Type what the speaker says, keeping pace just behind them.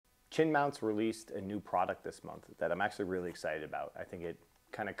Chin Mounts released a new product this month that I'm actually really excited about. I think it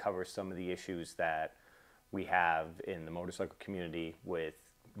kind of covers some of the issues that we have in the motorcycle community with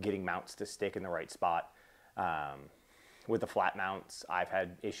getting mounts to stick in the right spot. With the flat mounts, I've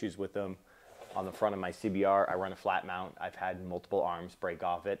had issues with them. On the front of my CBR, I run a flat mount. I've had multiple arms break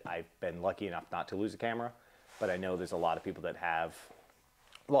off it. I've been lucky enough not to lose a camera, but I know there's a lot of people that have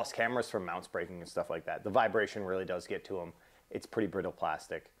lost cameras from mounts breaking and stuff like that. The vibration really does get to them. It's pretty brittle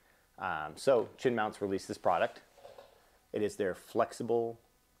plastic. So Chin Mounts released this product. It is their flexible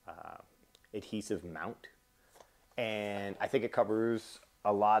adhesive mount. And I think it covers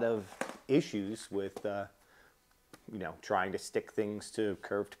a lot of issues with, you know, trying to stick things to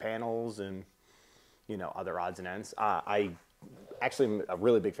curved panels and, you know, other odds and ends. I actually am a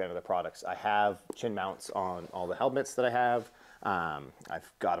really big fan of the products. I have Chin Mounts on all the helmets that I have.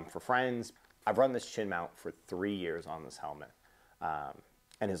 I've got them for friends. I've run this chin mount for 3 years on this helmet.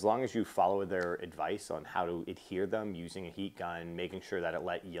 And as long as you follow their advice on how to adhere them using a heat gun, making sure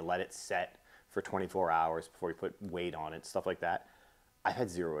that you let it set for 24 hours before you put weight on it, stuff like that, I've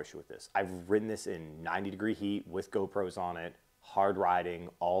had zero issue with this. I've ridden this in 90-degree heat with GoPros on it, hard riding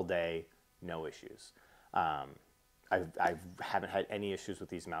all day, no issues. I haven't had any issues with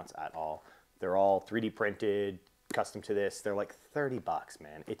these mounts at all. They're all 3D printed, custom to this. They're like 30 bucks,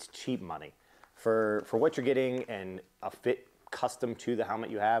 man. It's cheap money. For what you're getting and a fit custom to the helmet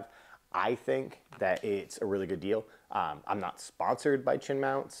you have, I think that it's a really good deal. I'm not sponsored by Chin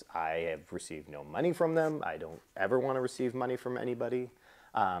Mounts. I have received no money from them. I don't ever want to receive money from anybody.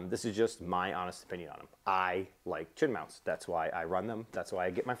 This is just my honest opinion on them. I like Chin Mounts. That's why I run them. That's why I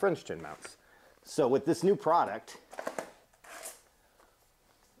get my friends Chin Mounts. So with this new product,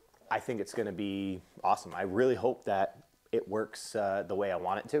 I think it's going to be awesome. I really hope that it works the way I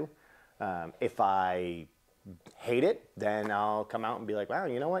want it to. If I hate it, then I'll come out and be like, wow,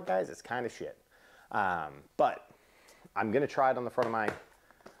 you know what, guys, it's kind of shit. But I'm gonna try it on the front of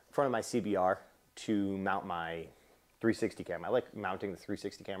my CBR to mount my 360 camera. I like mounting the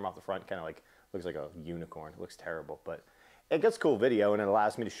 360 camera off the front, kind of like looks like a unicorn. It looks terrible, but it gets cool video and it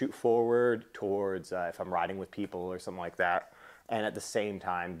allows me to shoot forward towards if I'm riding with people or something like that, and at the same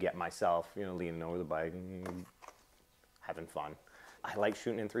time get myself, you know, leaning over the bike and having fun. I like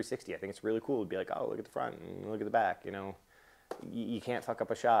shooting in 360. I think it's really cool to be like, oh, look at the front and look at the back, you know. You can't fuck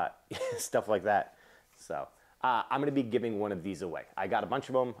up a shot, stuff like that. So I'm gonna be giving one of these away. I got a bunch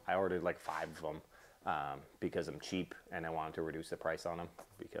of them. I ordered like 5 of them because I'm cheap and I wanted to reduce the price on them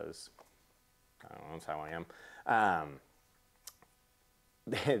because, I don't know, that's how I am.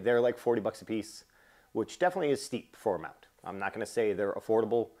 They're like 40 bucks a piece, which definitely is steep for a mount. I'm not gonna say they're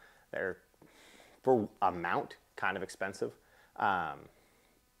affordable. They're, for a mount, kind of expensive.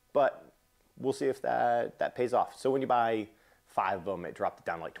 But we'll see if that pays off. So when you buy 5 of them, it dropped it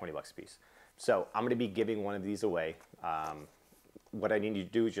down to like 20 bucks a piece. So I'm going to be giving one of these away. What I need you to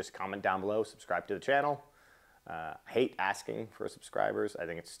do is just comment down below, subscribe to the channel. I hate asking for subscribers. I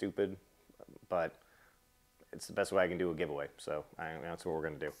think it's stupid, but it's the best way I can do a giveaway. So that's what we're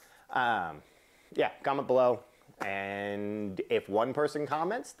going to do. Yeah, comment below. And if one person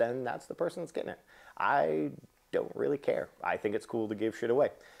comments, then that's the person that's getting it. I don't really care. I think it's cool to give shit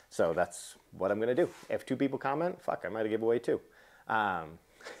away. So that's what I'm gonna do. If 2 people comment, fuck, I might give away 2.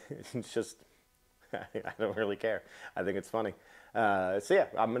 It's just, I don't really care. I think it's funny. So yeah,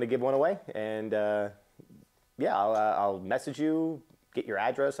 I'm gonna give one away, and yeah, I'll message you, get your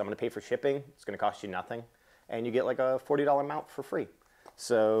address. I'm gonna pay for shipping. It's gonna cost you nothing, and you get like a $40 mount for free.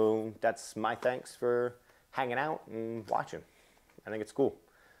 So that's my thanks for hanging out and watching. I think it's cool.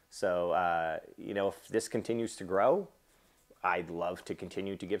 So, you know, if this continues to grow, I'd love to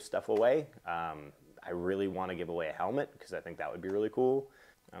continue to give stuff away. I really want to give away a helmet because I think that would be really cool.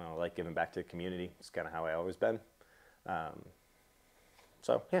 I don't know, I like giving back to the community. It's kind of how I always been.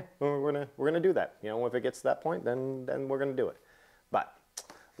 So yeah, we're gonna do that. You know, if it gets to that point, then we're gonna do it. But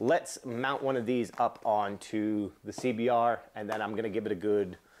let's mount one of these up onto the CBR, and then I'm gonna give it a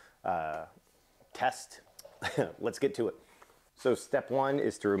good test. Let's get to it. So step 1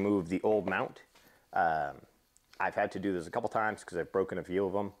 is to remove the old mount. I've had to do this a couple times because I've broken a few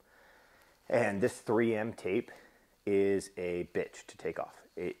of them. And this 3M tape is a bitch to take off.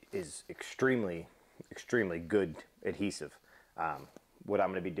 It is extremely, extremely good adhesive. What I'm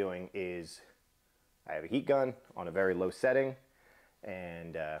gonna be doing is I have a heat gun on a very low setting,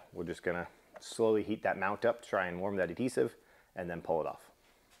 and we're just gonna slowly heat that mount up to try and warm that adhesive and then pull it off.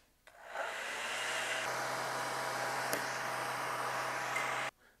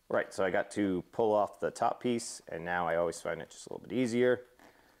 Right, so I got to pull off the top piece, and now I always find it just a little bit easier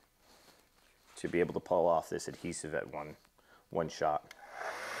to be able to pull off this adhesive at one shot.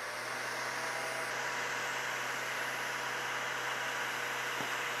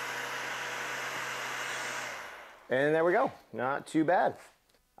 And there we go. Not too bad.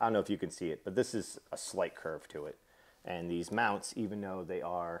 I don't know if you can see it, but this is a slight curve to it. And these mounts, even though they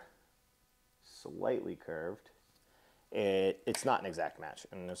are slightly curved, it's not an exact match.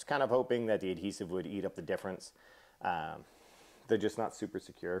 And I was kind of hoping that the adhesive would eat up the difference. They're just not super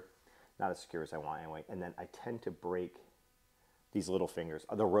secure. Not as secure as I want anyway. And then I tend to break these little fingers.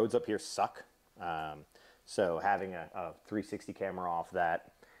 The roads up here suck. So having a 360 camera off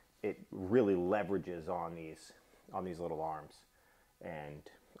that, it really leverages on these little arms. And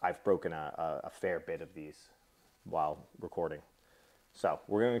I've broken a fair bit of these while recording. So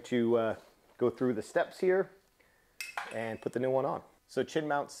we're going to go through the steps here and put the new one on. So chin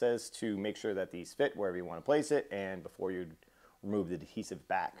mount says to make sure that these fit wherever you want to place it, and before you remove the adhesive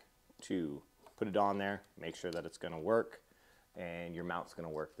back, to put it on there, make sure that it's going to work, and your mount's going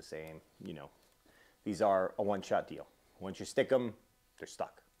to work the same. You know, these are a one-shot deal. Once you stick them, they're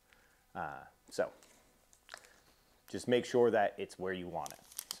stuck. So just make sure that it's where you want it.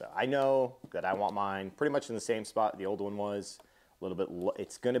 So I know that I want mine pretty much in the same spot the old one was. A little bit,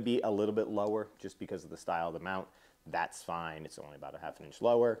 it's going to be a little bit lower just because of the style of the mount. That's fine. It's only about a ½ inch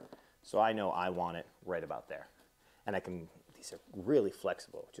lower. So I know I want it right about there. And these are really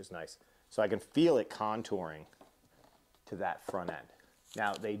flexible, which is nice. So I can feel it contouring to that front end.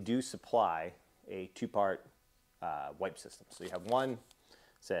 Now they do supply a 2-part wipe system. So you have one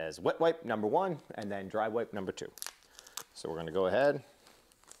says wet wipe number 1 and then dry wipe number 2. So we're going to go ahead,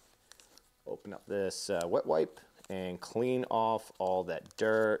 open up this wet wipe and clean off all that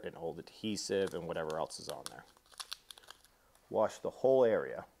dirt and old adhesive and whatever else is on there. Wash the whole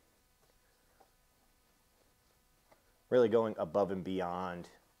area. Really going above and beyond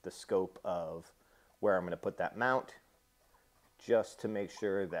the scope of where I'm going to put that mount, just to make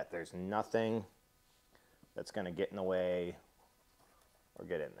sure that there's nothing that's going to get in the way or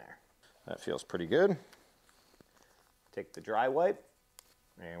get in there. That feels pretty good. Take the dry wipe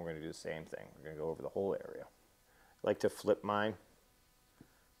and we're going to do the same thing. We're going to go over the whole area. I like to flip mine,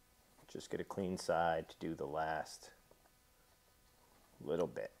 just get a clean side to do the last little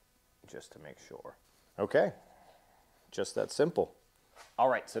bit, just to make sure. Okay, just that simple. All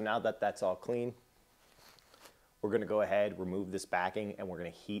right, so now that that's all clean, we're going to go ahead, remove this backing, and we're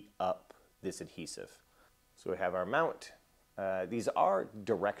going to heat up this adhesive. So we have our mount. These are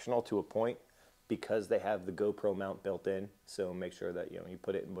directional to a point because they have the GoPro mount built in, so make sure that you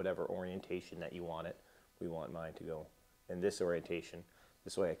put it in whatever orientation that you want it. We want mine to go in this orientation.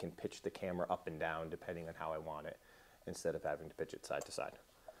 This way I can pitch the camera up and down depending on how I want it, instead of having to pitch it side to side.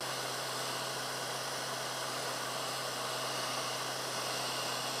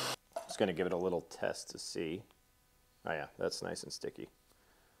 Just going to give it a little test to see. Oh yeah, that's nice and sticky.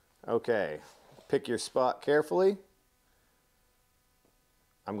 Okay, pick your spot carefully.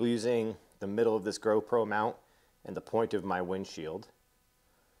 I'm using the middle of this GoPro mount and the point of my windshield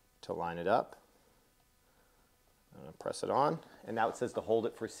to line it up. I'm going to press it on, and now it says to hold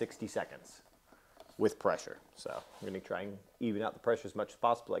it for 60 seconds with pressure. So I'm going to try and even out the pressure as much as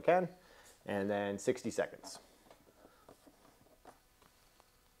possible I can, and then 60 seconds.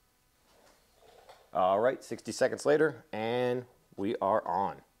 All right, 60 seconds later, and we are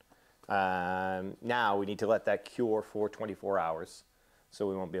on. Now we need to let that cure for 24 hours. So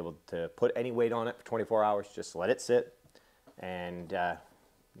we won't be able to put any weight on it for 24 hours. Just let it sit and,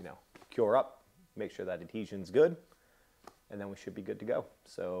 cure up. Make sure that adhesion's good, and then we should be good to go.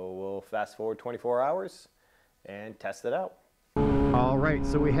 So we'll fast forward 24 hours and test it out. All right,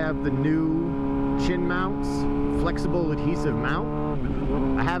 so we have the new chin mounts, flexible adhesive mount.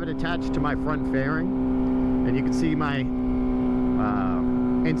 I have it attached to my front fairing, and you can see my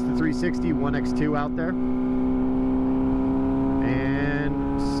Insta360 1X2 out there.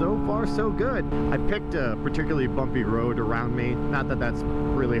 So far, so good. I picked a particularly bumpy road around me. Not that that's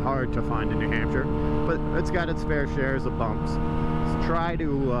really hard to find in New Hampshire, but it's got its fair shares of bumps. Let's try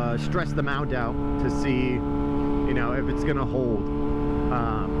to stress the mount out to see, if it's gonna hold.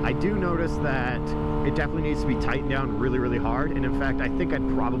 I do notice that it definitely needs to be tightened down really, really hard. And in fact, I think I'd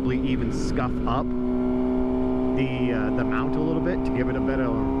probably even scuff up the mount a little bit to give it a better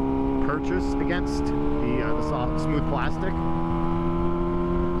purchase against the soft, smooth plastic.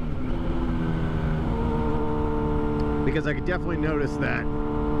 Because I could definitely notice that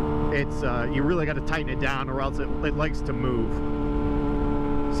it's you really got to tighten it down, or else it likes to move.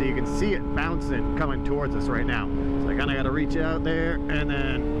 So you can see it bouncing coming towards us right now. So I kind of got to reach out there and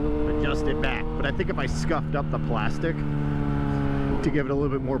then adjust it back. But I think if I scuffed up the plastic to give it a little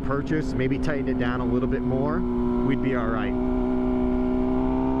bit more purchase, maybe tighten it down a little bit more, we'd be all right.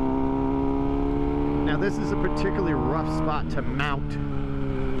 Now this is a particularly rough spot to mount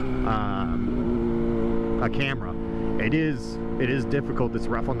a camera. it is difficult. It's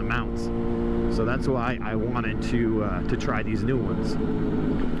rough on the mounts. So that's why I wanted to try these new ones.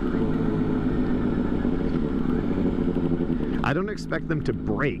 I don't expect them to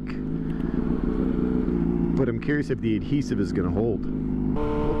break, but I'm curious if the adhesive is going to hold.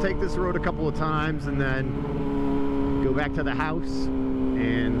 We'll take this road a couple of times and then go back to the house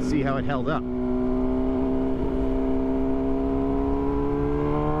and see how it held up.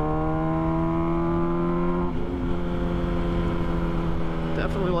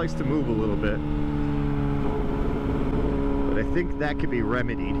 Definitely likes to move a little bit, but I think that could be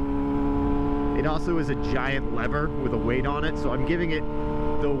remedied. It also is a giant lever with a weight on it, so I'm giving it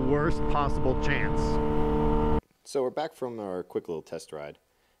the worst possible chance. So we're back from our quick little test ride,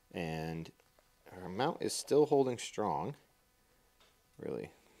 and our mount is still holding strong.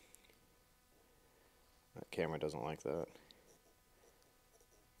 Really, that camera doesn't like that.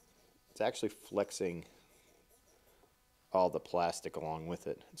 It's actually flexing all the plastic along with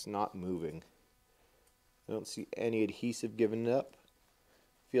it. It's not moving. I don't see any adhesive giving it up.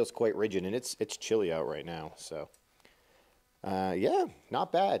 Feels quite rigid, and it's chilly out right now, so yeah,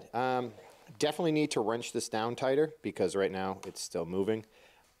 not bad. Definitely need to wrench this down tighter because right now it's still moving.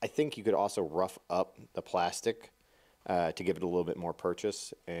 I think you could also rough up the plastic to give it a little bit more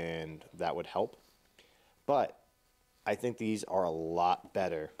purchase, and that would help. But I think these are a lot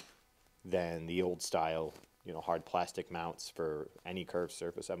better than the old style, you know, hard plastic mounts for any curved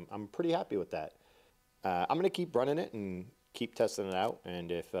surface. I'm pretty happy with that. I'm going to keep running it and keep testing it out,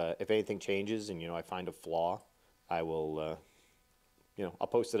 and if anything changes and, you know, I find a flaw, I will, you know, I'll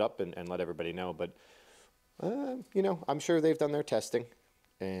post it up and let everybody know. But, you know, I'm sure they've done their testing,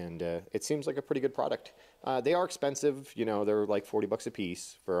 and it seems like a pretty good product. They are expensive, you know, they're like 40 bucks a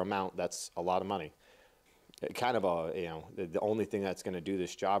piece for a mount. That's a lot of money. Kind of a, you know, the only thing that's going to do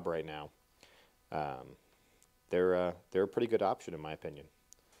this job right now. They're a pretty good option in my opinion.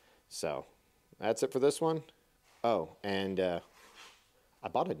 So that's it for this one. Oh, and I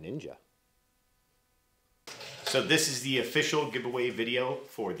bought a Ninja. So this is the official giveaway video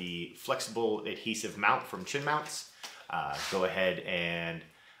for the flexible adhesive mount from Chin Mounts. Go ahead and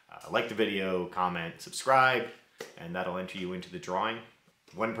like the video, comment, subscribe, and that'll enter you into the drawing.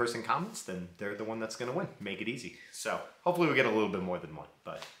 One person comments, then they're the one that's going to win. Make it easy. So hopefully we get a little bit more than one,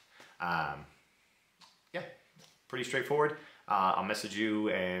 but yeah, pretty straightforward. I'll message you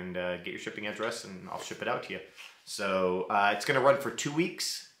and get your shipping address, and I'll ship it out to you. So it's going to run for 2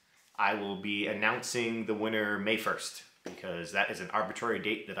 weeks. I will be announcing the winner May 1st because that is an arbitrary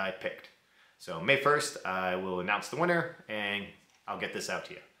date that I picked. So May 1st, I will announce the winner, and I'll get this out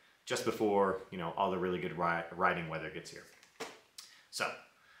to you just before, you know, all the really good riding weather gets here. So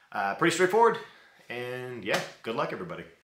pretty straightforward, and yeah, good luck everybody.